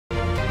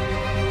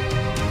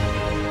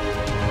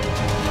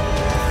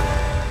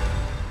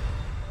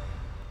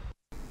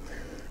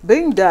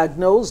Being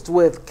diagnosed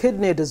with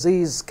kidney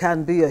disease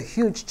can be a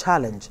huge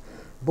challenge,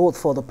 both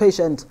for the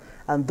patient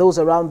and those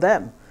around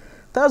them.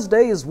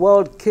 Thursday is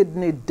World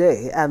Kidney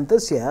Day, and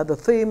this year the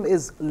theme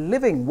is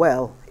living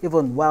well,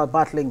 even while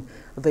battling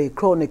the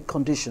chronic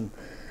condition.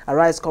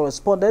 Arise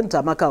correspondent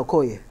Amaka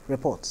Okoye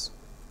reports.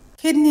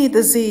 Kidney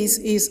disease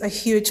is a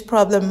huge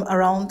problem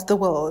around the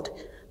world,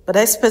 but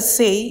experts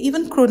say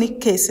even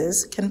chronic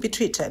cases can be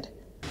treated.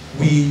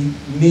 We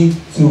need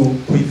to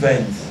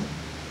prevent.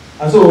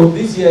 And so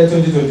this year,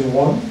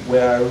 2021, we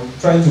are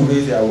trying to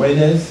raise the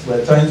awareness.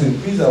 We're trying to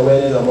increase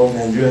awareness among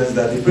Nigerians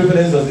that the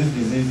prevalence of this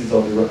disease is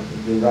on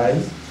the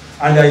rise.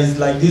 And there is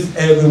like this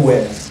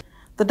everywhere.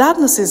 The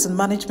diagnosis and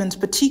management,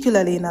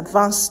 particularly in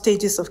advanced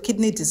stages of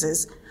kidney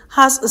disease,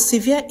 has a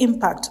severe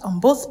impact on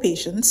both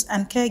patients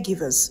and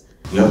caregivers.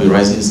 We have a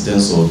rising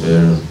incidence of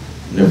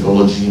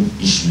nephrology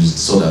issues,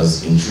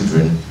 disorders in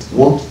children.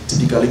 What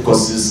typically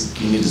causes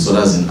kidney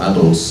disorders in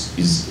adults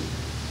is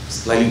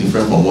slightly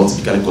different from what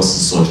typically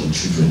causes such in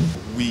children.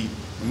 We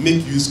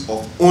make use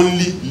of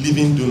only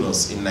living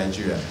donors in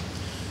Nigeria.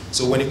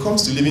 So when it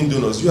comes to living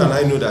donors, you and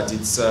I know that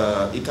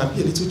it can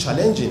be a little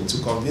challenging to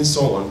convince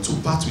someone to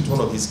part with one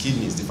of his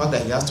kidneys. The fact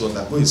that he has to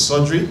undergo his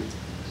surgery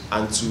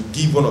and to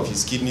give one of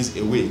his kidneys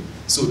away.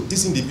 So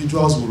these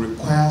individuals will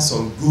require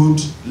some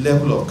good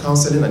level of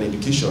counseling and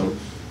education.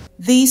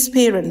 These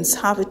parents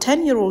have a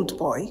 10-year-old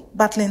boy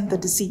battling the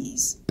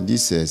disease.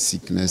 This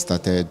sickness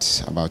started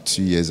about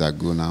 2 years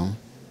ago now,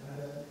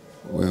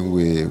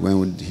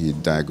 when he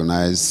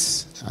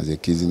diagnosed as a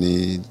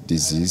kidney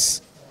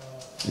disease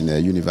in the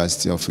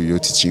University of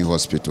Uyo Teaching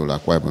Hospital,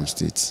 Akwa Ibom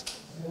State.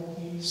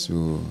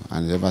 So,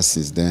 and ever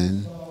since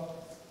then,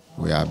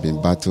 we have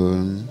been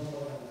battling,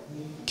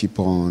 keep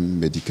on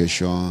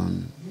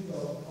medication,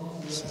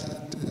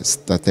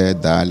 started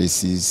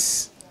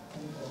dialysis.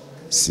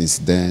 Since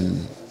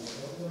then,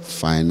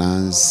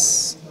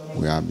 finance,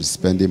 we have been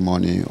spending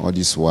money all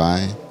this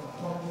while,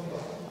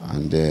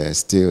 and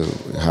still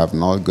have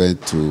not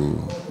got to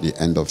the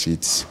end of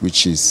it,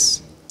 which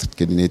is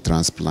kidney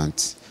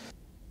transplant.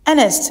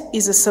 Ernest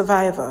is a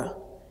survivor.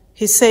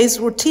 He says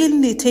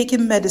routinely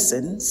taking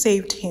medicine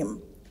saved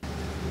him.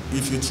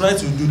 If you try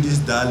to do this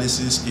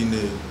dialysis in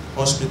a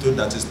hospital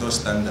that is not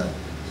standard,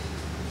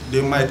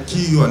 they might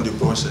kill you on the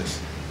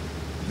process.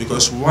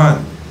 Because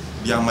one,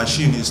 their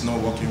machine is not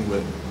working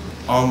well.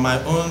 On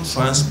my own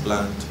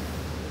transplant,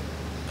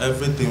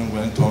 everything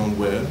went on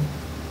well.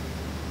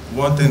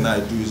 One thing I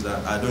do is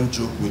that I don't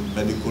joke with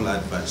medical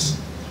advice.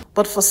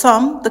 But for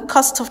some, the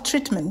cost of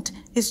treatment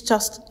is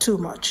just too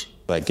much.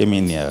 I came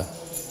in here,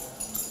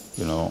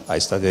 I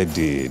started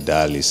the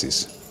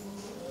dialysis.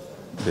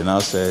 They now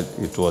said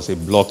it was a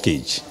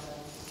blockage,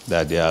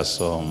 that there are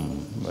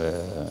some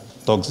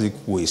toxic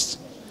waste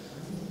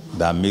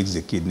that makes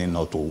the kidney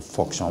not to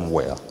function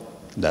well,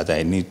 that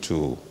I need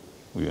to,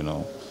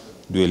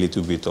 do a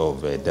little bit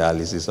of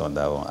dialysis on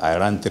that one. I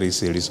ran 3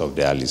 series of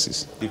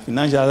dialysis. The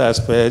financial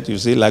aspect, you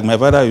see, like my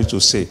father used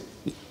to say,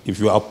 if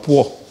you are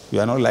poor, you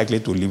are not likely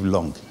to live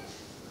long.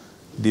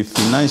 The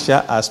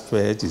financial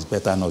aspect is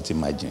better not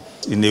imagined.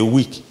 In a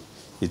week,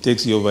 it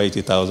takes you over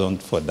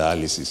 80,000 for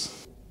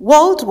dialysis.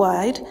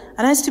 Worldwide,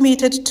 an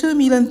estimated 2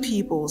 million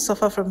people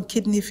suffer from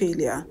kidney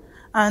failure,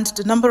 and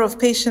the number of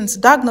patients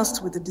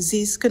diagnosed with the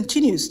disease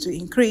continues to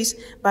increase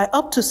by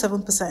up to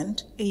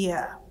 7% a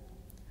year.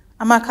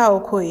 Amaka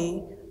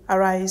Okoye,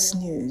 Arise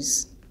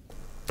News.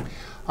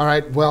 All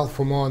right, well,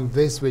 for more on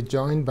this, we're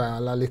joined by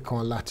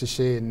Olalekan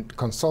Olatise,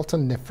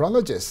 consultant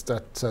nephrologist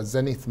at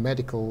ZENITH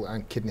Medical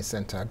and Kidney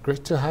Center.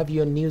 Great to have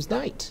you on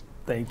Newsnight.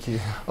 Thank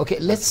you. Okay,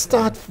 let's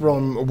start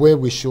from where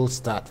we should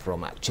start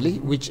from, actually,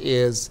 which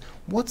is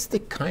what's the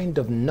kind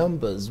of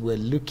numbers we're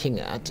looking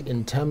at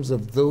in terms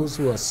of those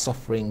who are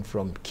suffering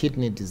from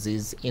kidney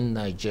disease in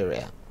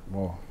Nigeria?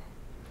 Well,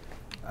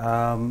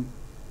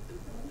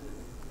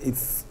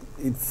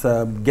 it's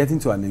getting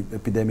to an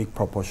epidemic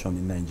proportion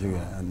in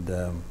Nigeria,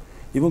 and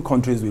even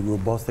countries with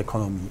robust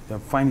economy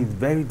find it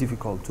very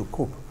difficult to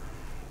cope.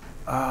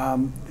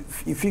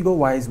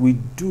 Figure-wise, we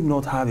do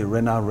not have a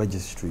renal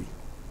registry,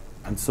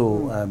 and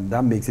so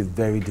that makes it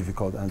very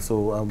difficult. And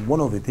so one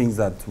of the things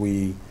that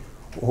we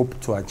hope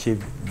to achieve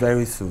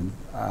very soon,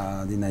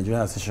 the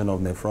Nigerian Association of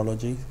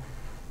Nephrology,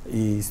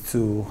 is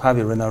to have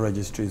a renal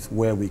registry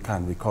where we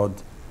can record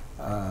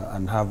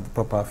and have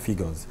proper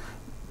figures.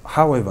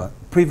 However,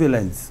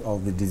 prevalence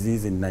of the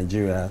disease in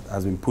Nigeria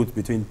has been put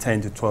between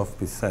 10 to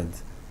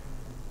 12%.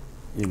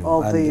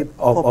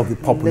 Of the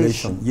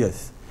population,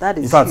 yes. That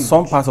is in fact, huge.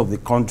 some parts of the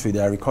country, they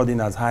are recording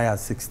as high as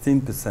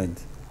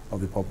 16%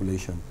 of the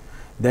population.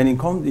 Then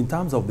in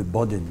terms of the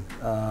burden,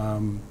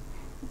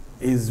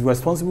 is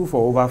responsible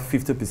for over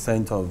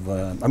 50% of,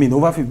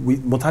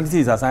 mortality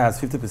is as high as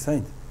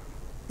 50%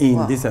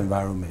 in this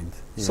environment.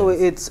 Yes. So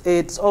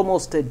it's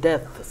almost a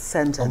death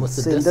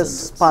sentence in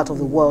this part of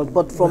the world.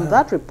 But from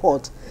that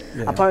report,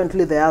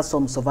 apparently there are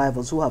some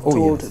survivors who have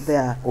told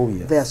their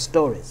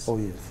stories. Oh,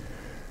 yes.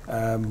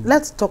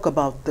 Let's talk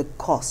about the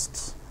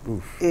costs.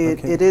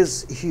 It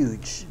is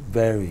huge.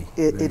 Very.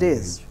 It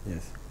is. Huge,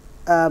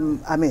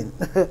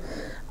 yes.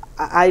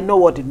 I know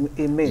what it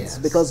means, Yes.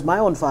 because my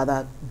own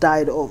father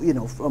died of,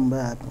 from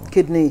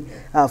kidney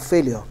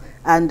failure.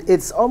 And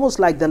it's almost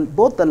like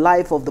both the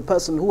life of the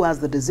person who has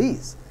the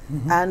disease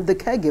and the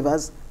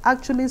caregivers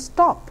actually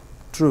stop.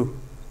 True,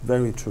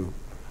 very true.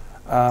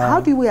 How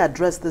do we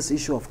address this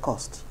issue of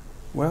cost?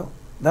 Well,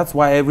 that's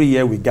why every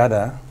year we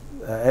gather,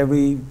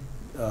 every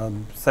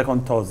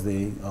second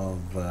Thursday of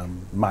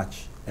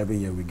March, every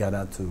year we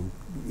gather to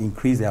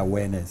increase the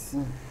awareness.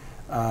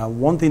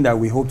 One thing that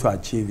we hope to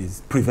achieve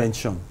is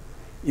prevention.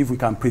 If we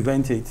can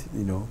prevent it,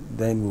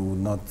 then we will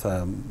not,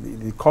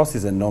 the cost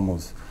is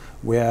enormous.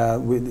 Where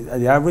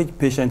the average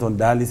patient on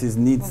dialysis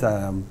needs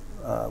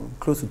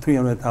close to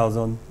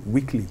 300,000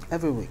 weekly.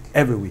 Every week?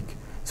 Every week.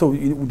 So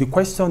the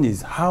question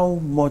is, how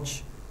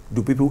much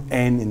do people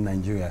earn in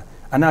Nigeria?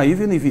 And now,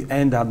 even if you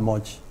earn that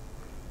much,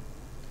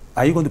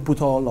 are you going to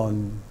put all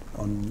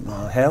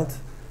on health?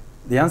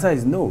 The answer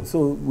is no.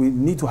 So we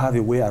need to have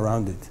a way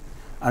around it.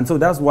 And so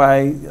that's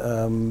why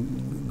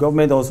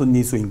government also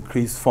needs to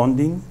increase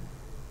funding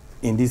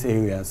in this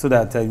area so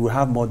that we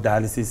have more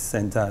dialysis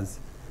centers.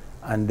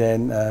 And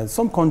then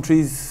some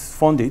countries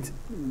fund it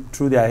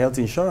through their health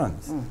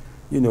insurance,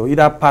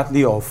 either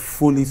partly or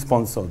fully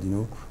sponsored,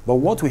 But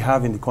what we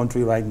have in the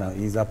country right now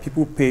is that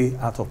people pay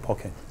out of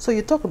pocket. So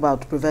you talk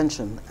about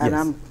prevention,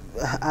 and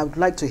yes. I would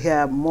like to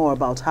hear more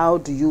about how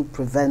do you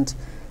prevent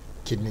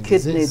kidney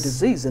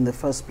disease in the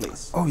first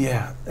place? Oh,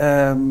 yeah.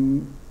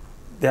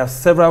 There are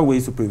several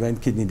ways to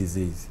prevent kidney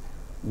disease.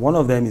 One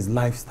of them is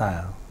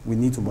lifestyle. We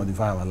need to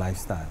modify our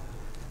lifestyle.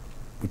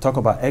 We talk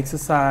about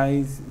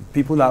exercise.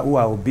 People who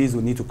are obese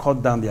will need to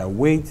cut down their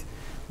weight.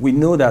 We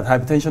know that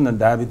hypertension and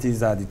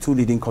diabetes are the two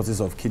leading causes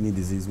of kidney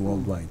disease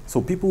worldwide.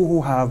 So people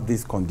who have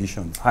these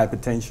conditions,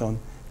 hypertension,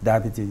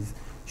 diabetes,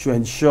 should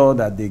ensure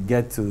that they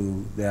get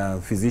to their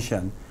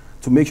physician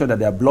to make sure that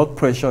their blood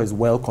pressure is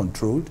well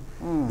controlled,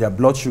 their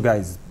blood sugar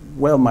is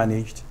well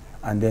managed,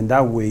 and then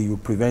that way you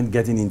prevent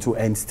getting into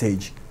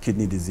end-stage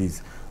kidney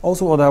disease.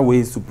 Also other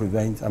ways to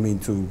prevent,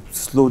 to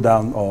slow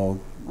down or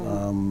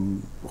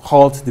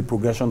halt the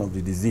progression of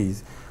the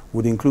disease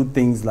would include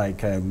things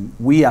like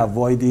we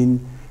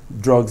avoiding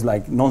drugs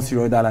like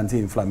non-steroidal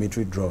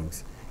anti-inflammatory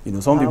drugs.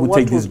 Some people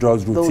take these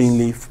drugs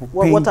routinely.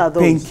 What are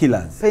those?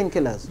 Painkillers.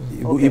 Painkillers.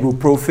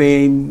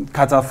 Ibuprofen,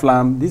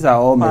 cataflam, these are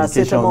all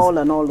medications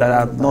and all that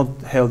are not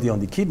healthy on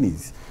the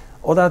kidneys.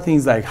 Other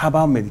things like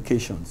herbal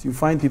medications. You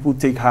find people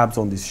take herbs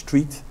on the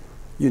street.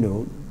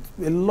 A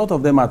lot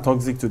of them are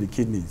toxic to the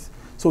kidneys.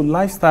 So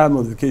lifestyle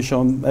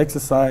modification,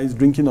 exercise,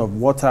 drinking of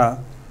water,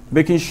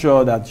 making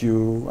sure that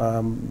you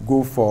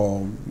go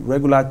for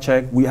regular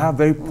check. We have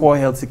very poor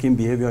health-seeking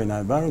behavior in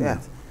our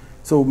environment. Yeah.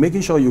 So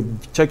making sure you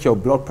check your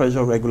blood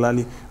pressure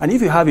regularly. And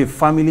if you have a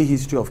family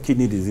history of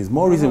kidney disease,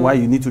 more reason why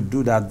you need to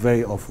do that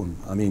very often.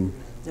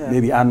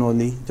 Maybe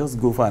annually, just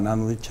go for an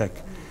annual check.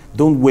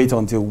 Don't wait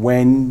until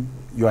when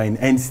you are in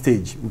end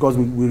stage, because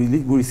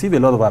we receive a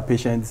lot of our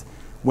patients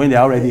when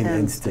they're already in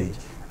end stage.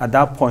 At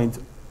that point,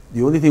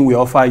 the only thing we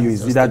offer you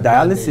is either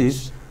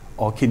dialysis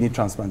or kidney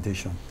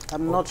transplantation.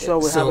 I'm not sure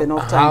we have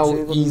enough time to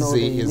even know the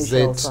easy is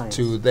it signs.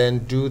 to then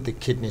do the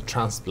kidney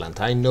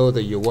transplant? I know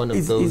that you're one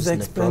of those nephrologists.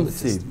 It's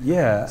expensive,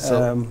 yeah.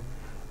 So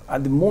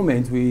at the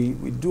moment, we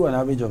do an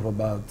average of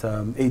about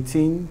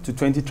 18 to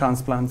 20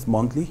 transplants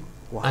monthly.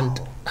 Wow.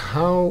 And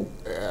how,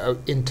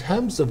 in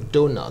terms of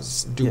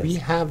donors, do we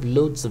have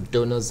loads of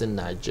donors in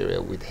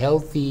Nigeria with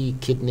healthy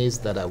kidneys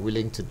that are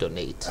willing to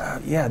donate?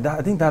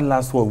 I think that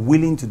last word,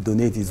 willing to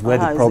donate, is where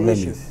the problem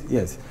is.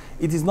 Yes.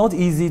 It is not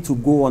easy to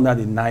go under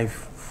the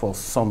knife for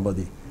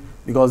somebody,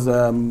 because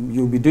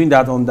you'll be doing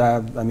that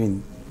under,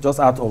 just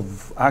out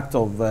of act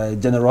of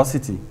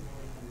generosity.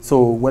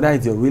 So whether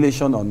it's your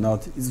relation or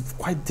not, it's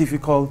quite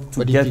difficult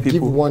to get people. But if you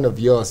give one of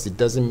yours, it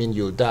doesn't mean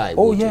you'll die.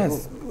 Oh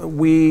yes,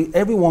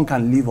 everyone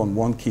can live on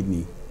one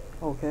kidney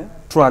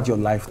throughout your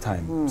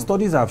lifetime.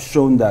 Studies have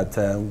shown that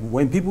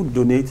when people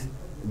donate,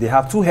 they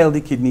have two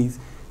healthy kidneys,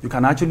 you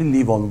can actually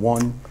live on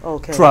one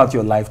throughout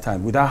your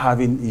lifetime without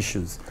having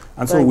issues.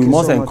 And so we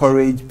must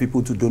encourage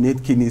people to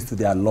donate kidneys to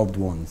their loved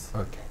ones.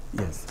 Okay.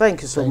 Yes.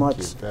 Thank you so much.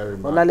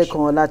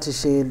 Olalekan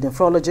Olatise,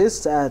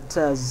 nephrologist at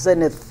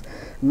ZENITH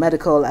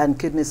Medical and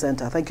Kidney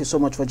Center. Thank you so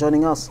much for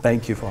joining us.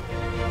 Thank you for